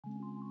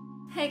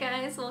Hey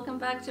guys, welcome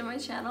back to my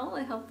channel.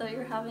 I hope that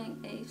you're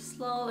having a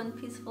slow and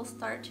peaceful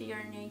start to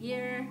your new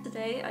year.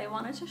 Today I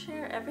wanted to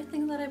share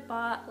everything that I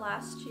bought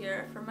last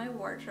year for my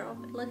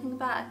wardrobe. Looking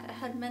back, I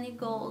had many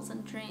goals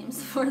and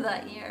dreams for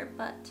that year,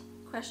 but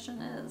the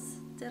question is,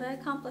 did I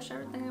accomplish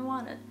everything I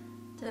wanted?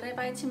 Did I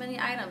buy too many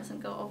items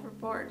and go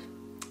overboard?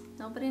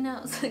 Nobody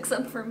knows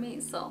except for me,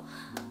 so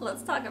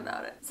let's talk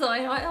about it. So I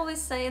know I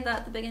always say that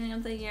at the beginning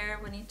of the year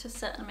we need to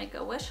sit and make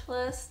a wish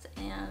list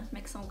and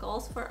make some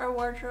goals for our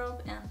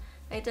wardrobe, and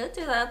I did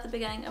do that at the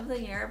beginning of the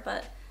year,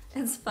 but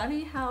it's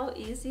funny how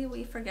easy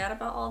we forget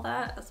about all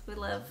that as we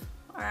live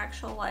our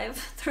actual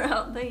life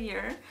throughout the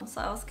year.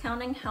 So I was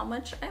counting how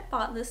much I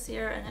bought this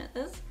year, and it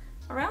is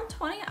around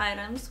 20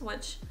 items,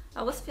 which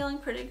I was feeling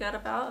pretty good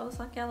about. I was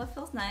like, yeah, that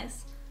feels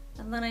nice.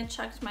 And then I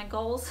checked my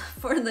goals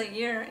for the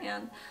year,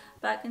 and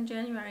back in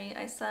January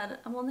I said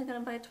I'm only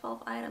gonna buy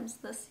 12 items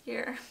this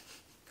year,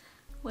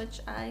 which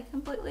I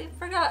completely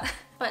forgot.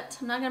 But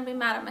I'm not gonna be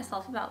mad at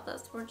myself about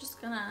this. We're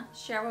just gonna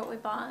share what we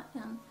bought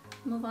and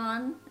move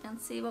on and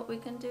see what we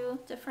can do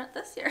different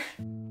this year.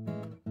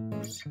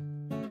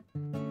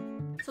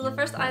 So the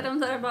first item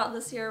that I bought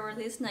this year were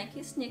these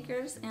Nike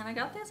sneakers, and I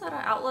got these at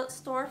an outlet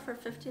store for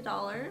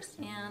 $50,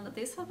 and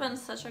these have been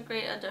such a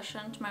great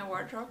addition to my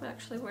wardrobe. I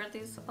actually wear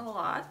these a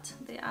lot.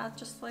 They add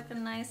just like a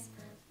nice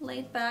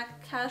laid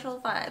back casual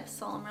vibe,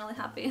 so I'm really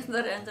happy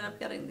that I ended up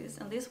getting these,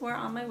 and these were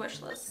on my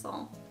wish list,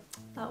 so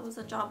that was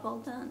a job well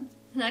done.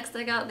 Next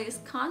I got these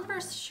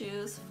Converse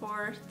shoes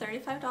for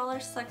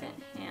 $35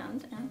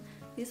 secondhand, and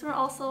these were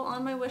also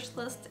on my wish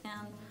list,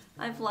 and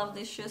I've loved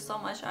these shoes so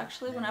much.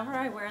 Actually, whenever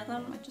I wear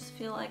them, I just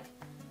feel like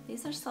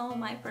these are some of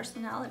my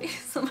personality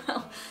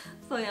somehow.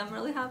 So yeah, I'm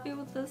really happy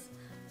with this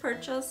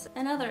purchase.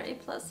 Another A+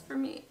 for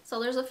me. So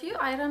there's a few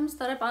items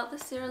that I bought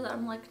this year that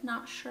I'm like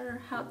not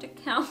sure how to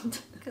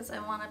count because I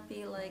want to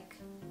be like,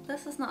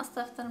 this is not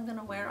stuff that I'm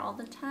gonna wear all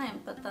the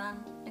time, but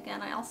then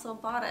again I also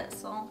bought it,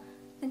 so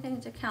I think I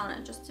need to count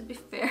it just to be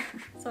fair.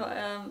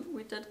 So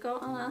we did go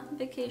on a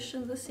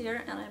vacation this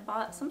year, and I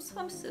bought some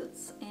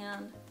swimsuits,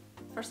 and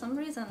for some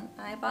reason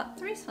I bought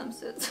 3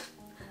 swimsuits.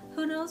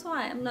 Who knows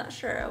why? I'm not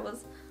sure. I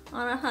was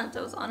on a hunt,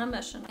 I was on a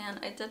mission, and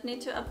I did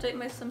need to update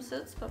my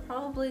swimsuits, but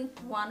probably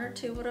 1 or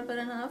 2 would have been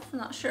enough. I'm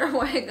not sure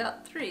why I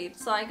got 3.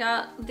 So I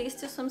got these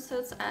 2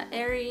 swimsuits at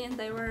Aerie, and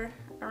they were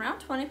around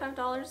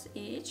 $25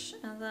 each,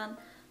 and then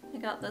I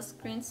got this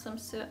green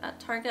swimsuit at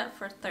Target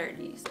for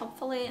 $30. So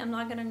hopefully I'm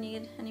not gonna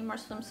need any more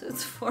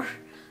swimsuits for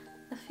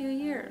a few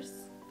years,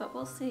 but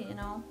we'll see, you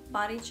know,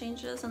 body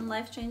changes and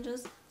life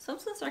changes.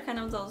 Swimsuits are kind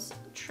of those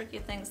tricky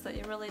things that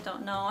you really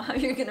don't know how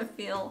you're gonna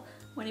feel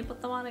when you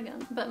put them on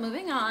again. But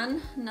moving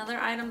on, another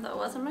item that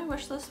was on my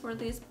wish list were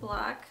these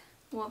black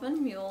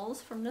woven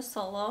mules from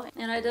Nisolo,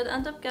 and I did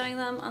end up getting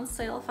them on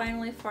sale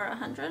finally for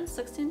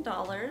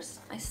 $116.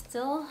 I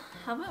still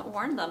haven't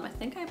worn them. I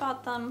think I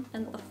bought them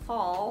in the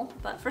fall,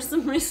 but for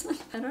some reason,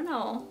 I don't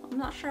know. I'm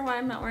not sure why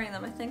I'm not wearing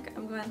them. I think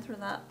I'm going through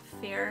that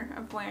fear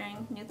of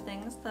wearing new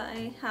things that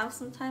I have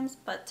sometimes,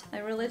 but I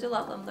really do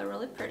love them. They're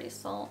really pretty,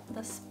 so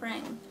this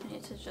spring I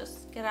need to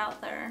just get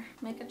out there,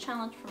 make a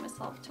challenge for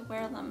myself to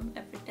wear them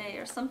every day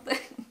or something.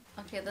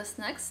 Okay, this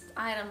next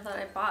item that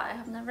I bought, I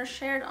have never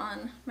shared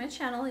on my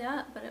channel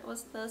yet, but it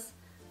was this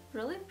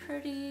really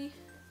pretty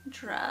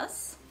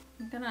dress.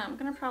 I'm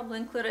gonna probably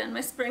include it in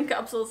my spring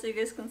capsule so you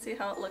guys can see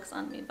how it looks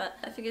on me. But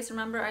if you guys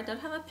remember, I did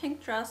have a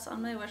pink dress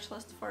on my wish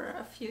list for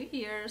a few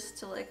years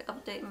to like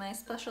update my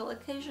special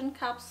occasion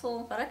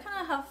capsule, but I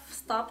kind of have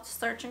stopped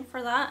searching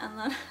for that, and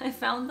then I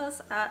found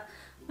this at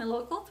my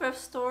local thrift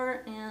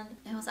store, and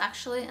it was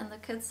actually in the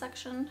kids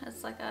section.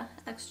 It's like a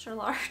extra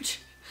large.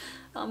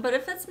 But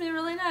it fits me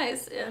really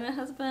nice, and it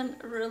has been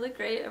really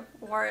great. I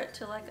wore it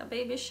to like a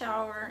baby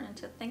shower and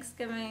to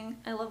Thanksgiving.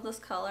 I love this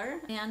color,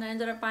 and I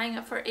ended up buying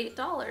it for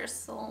 $8,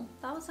 so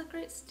that was a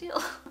great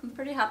steal. I'm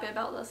pretty happy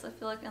about this. I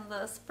feel like in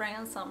the spring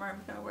and summer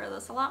I'm gonna wear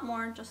this a lot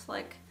more, just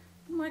like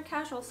in more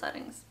casual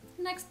settings.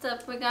 Next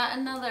up, we got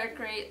another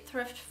great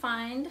thrift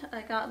find.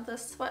 I got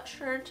this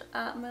sweatshirt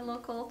at my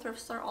local thrift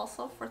store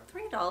also for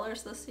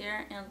 $3 this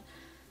year, and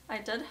I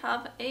did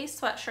have a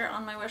sweatshirt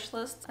on my wish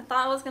list. I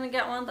thought I was gonna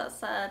get one that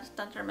said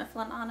Dunder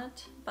Mifflin on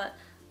it, but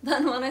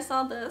then when I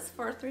saw this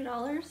for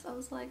 $3, I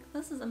was like,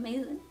 this is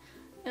amazing.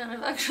 And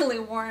I've actually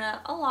worn it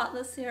a lot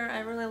this year. I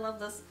really love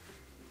this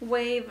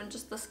wave and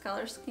just this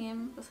color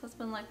scheme. This has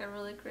been like a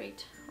really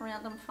great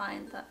random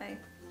find that I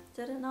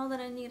didn't know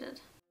that I needed.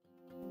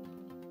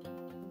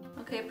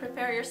 Okay,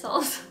 prepare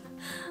yourselves.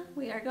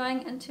 We are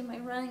going into my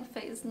running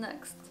phase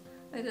next.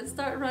 I did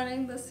start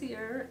running this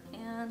year,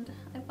 and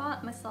I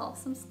bought myself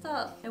some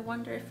stuff. I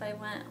wonder if I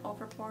went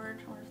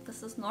overboard or if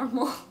this is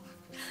normal.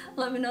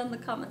 Let me know in the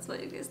comments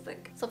what you guys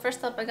think. So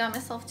first up, I got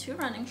myself 2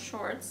 running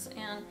shorts,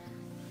 and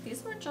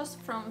these were just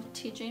from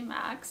TJ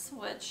Maxx,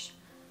 which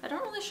I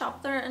don't really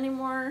shop there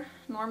anymore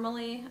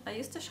normally. I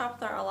used to shop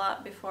there a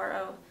lot before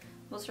I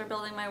was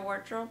rebuilding my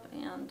wardrobe,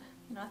 and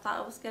you know, I thought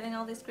I was getting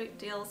all these great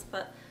deals,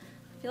 but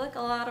I feel like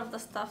a lot of the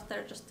stuff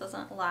there just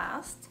doesn't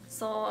last.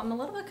 So I'm a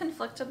little bit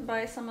conflicted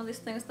by some of these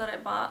things that I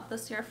bought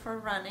this year for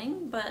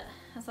running, but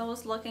as I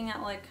was looking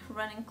at like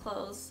running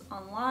clothes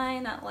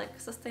online at like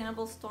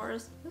sustainable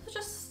stores, it was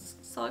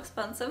just so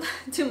expensive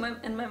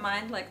in my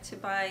mind, like to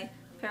buy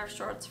a pair of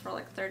shorts for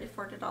like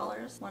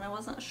 $30–40 when I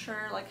wasn't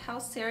sure like how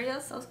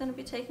serious I was going to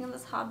be taking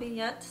this hobby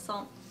yet.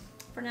 So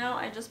for now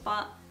I just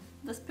bought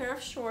this pair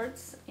of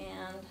shorts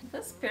and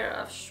this pair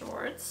of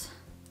shorts.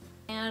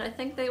 And I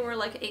think they were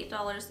like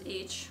 $8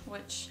 each,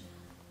 which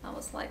I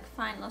was like,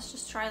 fine, let's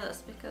just try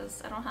this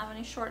because I don't have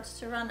any shorts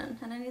to run in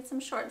and I need some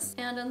shorts.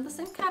 And in the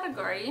same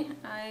category,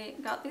 I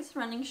got these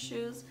running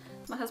shoes.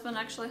 My husband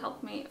actually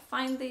helped me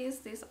find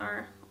these. These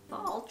are the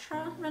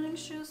Ultra running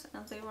shoes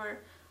and they were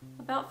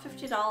about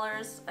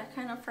 $50. I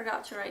kind of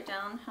forgot to write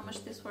down how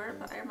much these were,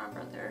 but I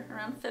remember they're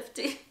around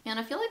 $50. And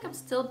I feel like I'm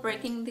still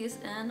breaking these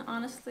in,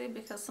 honestly,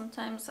 because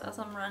sometimes as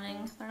I'm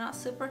running, they're not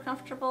super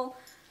comfortable.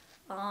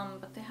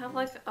 But they have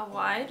like a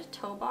wide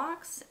toe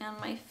box and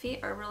my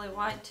feet are really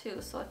wide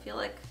too, so I feel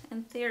like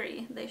in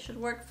theory they should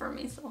work for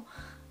me, so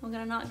I'm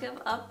gonna not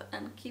give up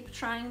and keep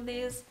trying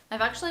these.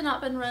 I've actually not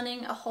been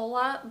running a whole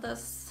lot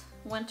this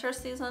winter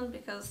season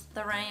because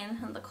the rain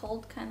and the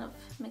cold kind of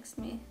makes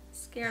me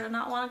scared and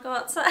not want to go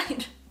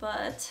outside.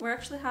 But we're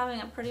actually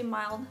having a pretty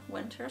mild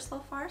winter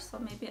so far, so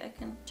maybe I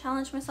can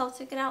challenge myself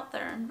to get out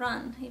there and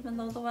run even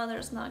though the weather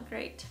is not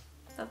great.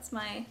 That's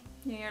my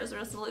New Year's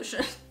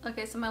resolution.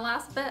 Okay, so my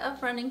last bit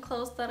of running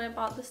clothes that I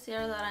bought this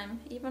year that I'm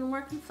even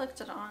more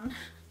conflicted on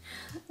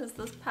is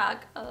this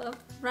pack of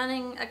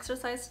running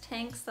exercise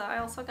tanks that I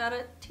also got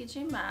at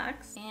TJ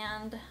Maxx.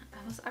 And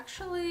I was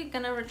actually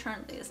gonna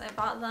return these. I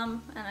bought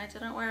them and I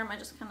didn't wear them. I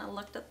just kind of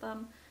looked at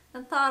them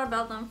and thought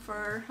about them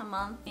for a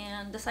month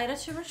and decided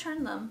to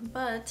return them,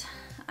 but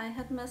I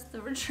had missed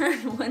the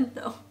return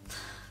window.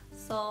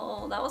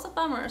 So that was a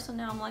bummer. So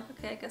now I'm like,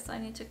 okay, I guess I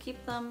need to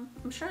keep them.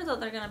 I'm sure that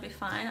they're gonna be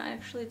fine. I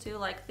actually do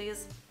like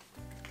these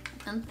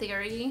in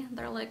theory.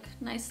 They're like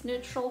nice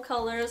neutral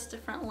colors,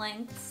 different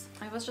lengths.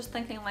 I was just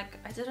thinking like,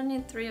 I didn't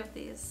need 3 of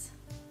these.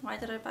 Why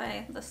did I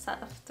buy the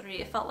set of 3?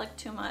 It felt like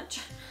too much.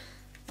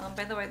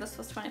 By the way, this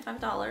was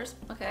 $25.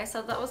 Okay, I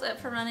said that was it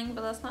for running,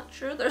 but that's not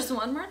true. There's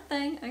one more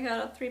thing. I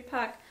got a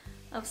 3-pack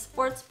of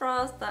sports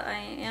bras that I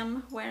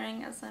am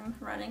wearing as I'm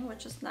running,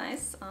 which is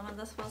nice. And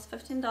this was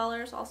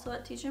 $15 also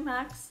at TJ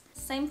Maxx.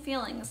 Same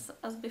feelings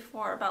as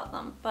before about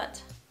them,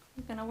 but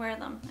I'm gonna wear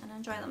them and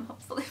enjoy them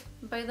hopefully.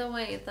 By the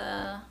way,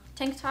 the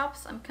tank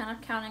tops I'm kind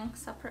of counting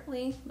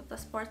separately, but the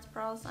sports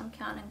bras I'm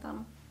counting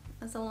them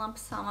as a lump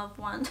sum of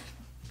one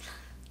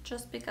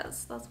just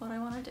because that's what I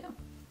want to do.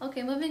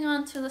 Okay, moving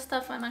on to the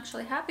stuff I'm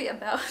actually happy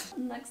about.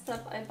 Next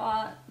up, I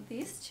bought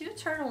these 2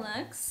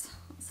 turtlenecks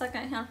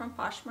secondhand from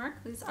Poshmark.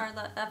 These are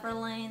the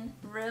Everlane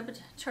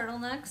ribbed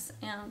turtlenecks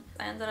and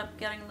I ended up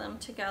getting them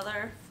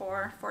together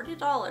for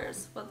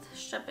 $40 with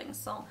shipping.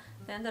 So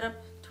they ended up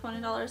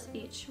 $20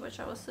 each, which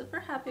I was super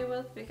happy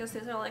with because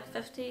these are like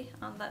 $50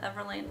 on the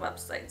Everlane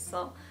website.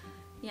 So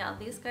yeah,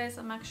 these guys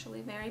I'm actually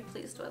very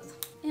pleased with.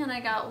 And I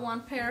got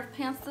 1 pair of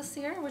pants this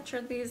year, which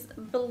are these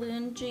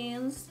balloon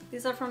jeans.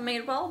 These are from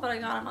Madewell, but I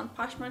got them on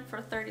Poshmark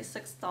for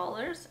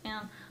 $36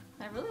 and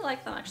I really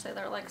like them actually.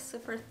 They're like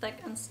super thick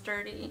and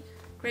sturdy.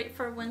 Great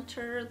for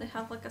winter. They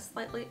have like a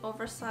slightly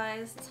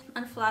oversized,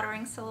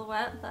 unflattering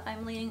silhouette that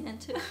I'm leaning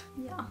into.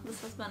 Yeah,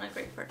 this has been a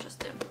great purchase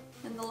too.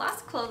 And the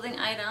last clothing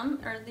item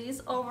are these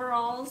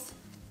overalls.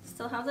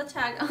 Still have the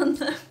tag on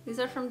them. These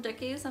are from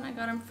Dickies and I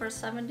got them for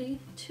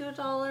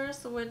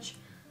 $72, which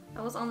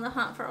I was on the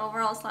hunt for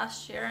overalls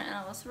last year and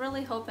I was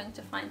really hoping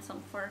to find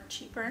some for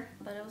cheaper,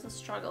 but it was a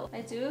struggle.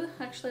 I do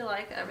actually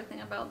like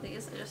everything about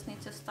these. I just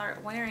need to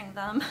start wearing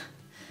them.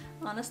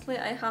 Honestly,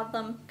 I had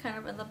them kind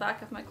of in the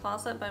back of my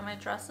closet by my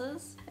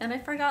dresses and I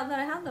forgot that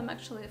I had them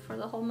actually for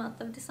the whole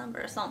month of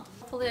December. So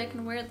hopefully I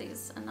can wear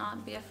these and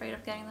not be afraid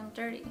of getting them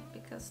dirty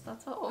because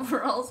that's what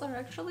overalls are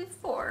actually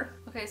for.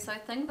 Okay, so I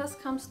think this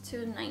comes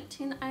to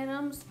 19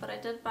 items, but I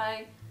did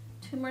buy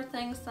 2 more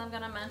things that I'm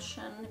gonna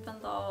mention even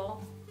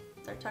though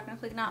they're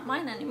technically not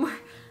mine anymore.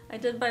 I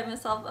did buy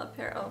myself a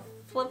pair of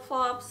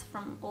flip-flops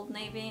from Old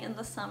Navy in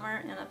the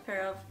summer and a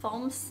pair of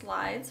foam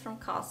slides from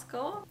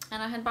Costco.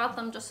 And I had bought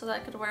them just so that I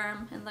could wear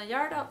them in the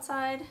yard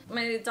outside.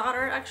 My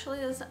daughter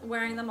actually is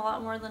wearing them a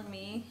lot more than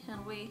me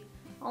and we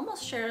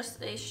almost share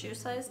a shoe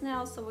size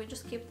now, so we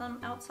just keep them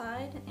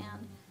outside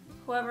and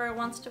whoever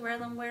wants to wear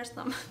them wears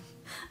them,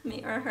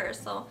 me or her.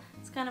 So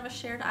it's kind of a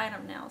shared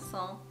item now.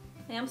 So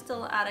I am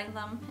still adding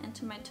them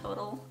into my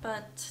total,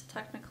 but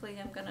technically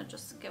I'm gonna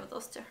just give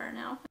those to her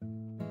now.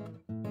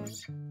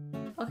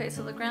 Okay,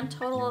 so the grand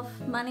total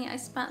of money I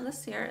spent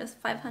this year is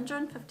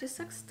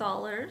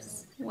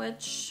 $556,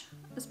 which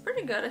is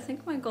pretty good. I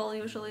think my goal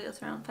usually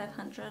is around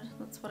 500.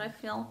 That's what I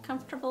feel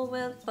comfortable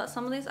with. But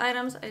some of these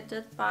items I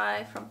did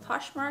buy from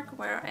Poshmark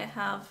where I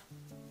have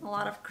a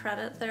lot of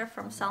credit there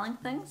from selling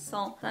things.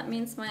 So that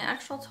means my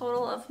actual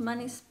total of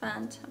money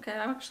spent. Okay,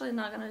 I'm actually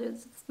not gonna do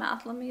this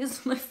math. Let me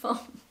use my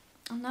phone.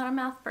 I'm not a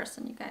math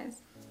person, you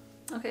guys.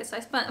 Okay, so I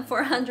spent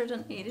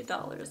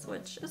 $480,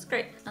 which is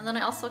great. And then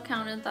I also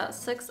counted that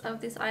 6 of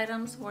these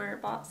items were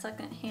bought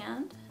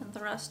secondhand and the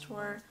rest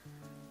were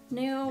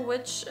new,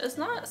 which is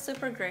not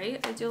super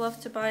great. I do love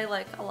to buy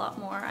like a lot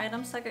more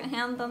items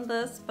secondhand than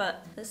this,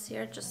 but this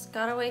year just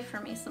got away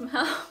from me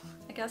somehow.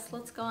 I guess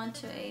let's go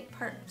into a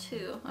part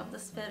 2 of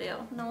this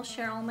video and I'll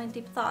share all my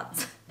deep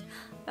thoughts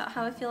about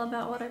how I feel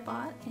about what I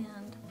bought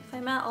and if I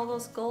met all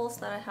those goals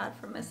that I had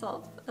for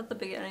myself at the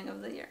beginning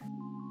of the year.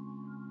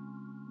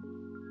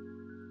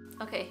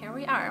 Okay, here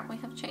we are. We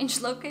have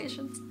changed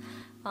locations.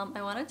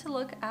 I wanted to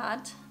look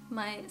at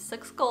my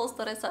 6 goals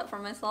that I set for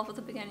myself at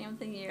the beginning of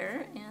the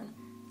year and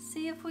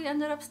see if we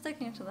ended up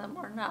sticking to them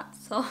or not.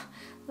 So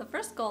the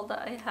first goal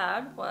that I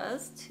had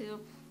was to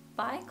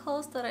buy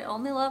clothes that I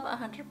only love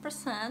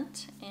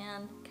 100%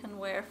 and can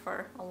wear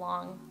for a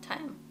long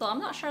time. So I'm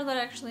not sure that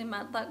I actually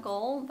met that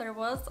goal. There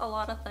was a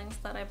lot of things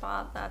that I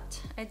bought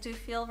that I do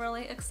feel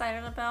really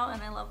excited about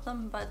and I love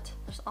them, but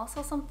there's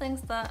also some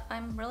things that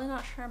I'm really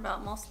not sure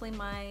about, mostly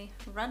my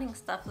running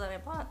stuff that I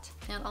bought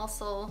and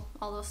also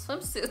all those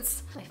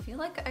swimsuits. I feel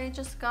like I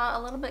just got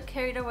a little bit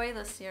carried away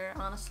this year,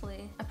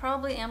 honestly. I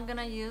probably am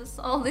gonna use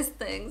all these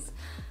things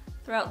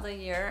throughout the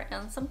year,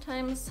 and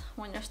sometimes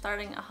when you're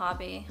starting a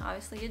hobby,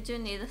 obviously you do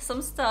need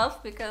some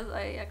stuff because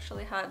I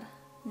actually had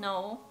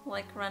no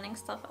like running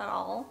stuff at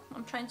all.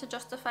 I'm trying to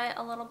justify it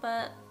a little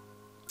bit,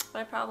 but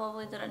I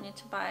probably didn't need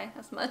to buy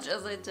as much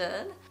as I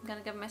did. I'm gonna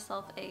give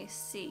myself a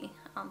C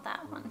on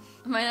that one.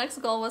 My next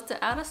goal was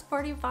to add a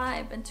sporty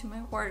vibe into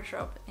my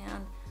wardrobe,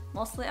 and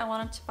mostly I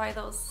wanted to buy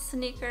those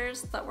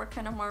sneakers that were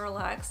kind of more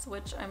relaxed,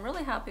 which I'm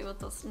really happy with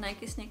those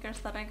Nike sneakers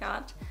that I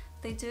got.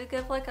 They do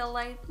give like a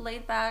light,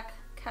 laid back,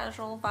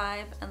 casual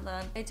vibe, and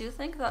then I do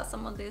think that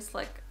some of these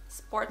like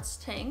sports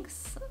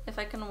tanks, if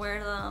I can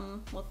wear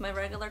them with my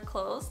regular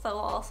clothes, that will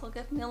also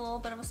give me a little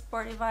bit of a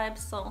sporty vibe.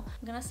 So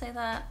I'm gonna say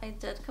that I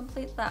did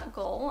complete that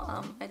goal.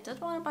 I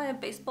did want to buy a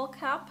baseball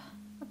cap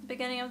at the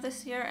beginning of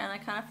this year and I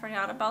kind of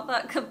forgot about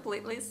that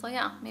completely. So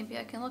yeah, maybe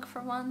I can look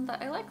for one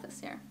that I like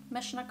this year.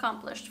 Mission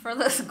accomplished for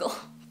this goal.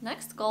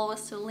 Next goal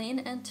was to lean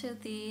into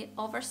the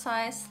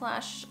oversized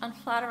 /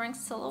 unflattering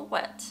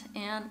silhouette,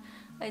 and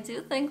I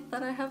do think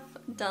that I have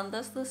done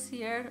this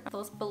year.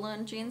 Those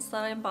balloon jeans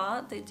that I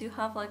bought, they do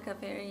have like a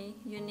very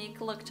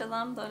unique look to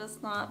them that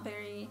is not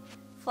very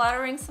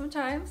flattering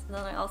sometimes. And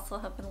then I also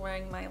have been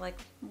wearing my like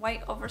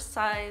white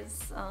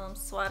oversized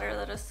sweater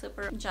that is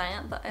super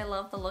giant that I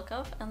love the look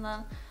of. And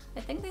then I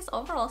think these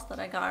overalls that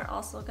I got are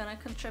also gonna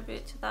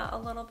contribute to that a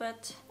little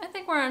bit. I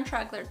think we're on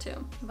track there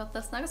too. But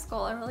this next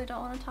goal I really don't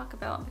want to talk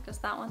about because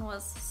that one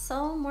was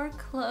sew more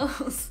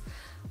clothes,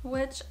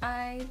 which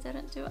I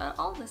didn't do at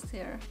all this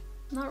year.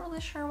 Not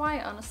really sure why,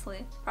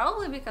 honestly.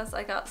 Probably because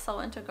I got so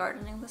into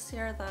gardening this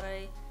year that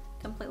I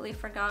completely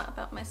forgot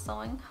about my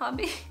sewing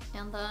hobby.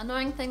 And the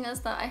annoying thing is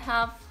that I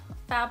have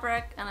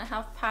fabric and I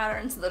have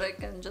patterns that I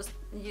can just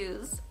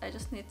use. I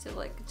just need to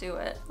like do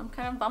it. I'm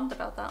kind of bummed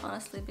about that,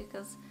 honestly,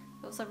 because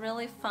it was a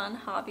really fun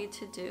hobby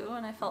to do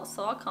and I felt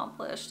so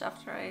accomplished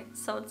after I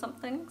sewed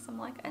something. So I'm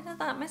like, I did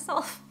that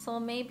myself. So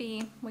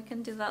maybe we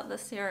can do that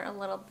this year a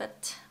little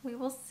bit. We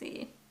will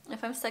see.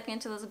 If I'm sticking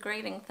to this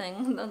grading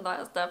thing, then that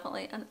is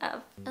definitely an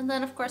F. And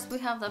then of course we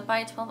have the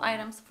buy 12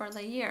 items for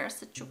the year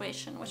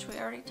situation, which we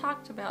already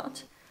talked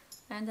about.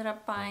 I ended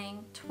up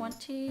buying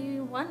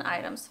 21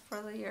 items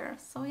for the year.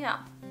 So yeah,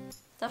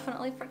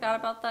 definitely forgot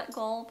about that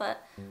goal,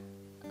 but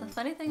the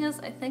funny thing is,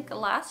 I think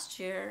last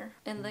year,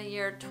 in the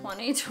year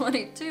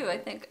 2022, I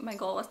think my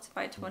goal was to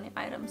buy 20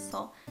 items,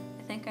 so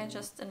I think I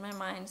just, in my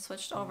mind,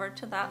 switched over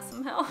to that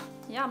somehow.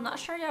 Yeah, I'm not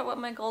sure yet what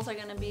my goals are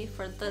gonna be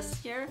for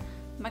this year.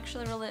 I'm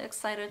actually really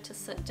excited to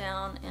sit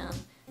down and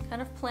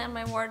kind of plan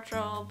my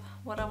wardrobe,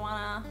 what I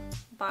wanna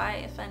buy,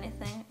 if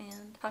anything,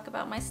 and talk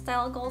about my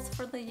style goals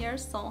for the year.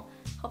 So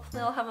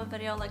hopefully I'll have a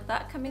video like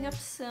that coming up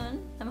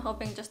soon. I'm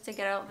hoping just to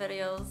get out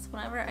videos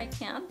whenever I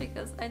can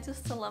because I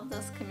just still love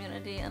this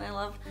community and I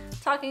love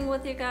talking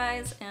with you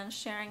guys and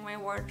sharing my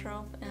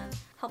wardrobe and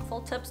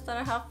helpful tips that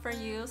I have for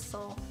you.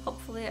 So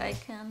hopefully I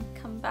can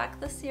come back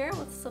this year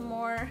with some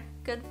more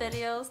good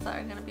videos that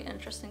are going to be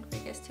interesting for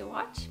you guys to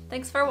watch.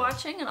 Thanks for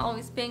watching and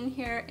always being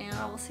here, and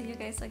I will see you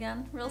guys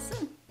again real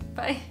soon.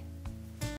 Bye!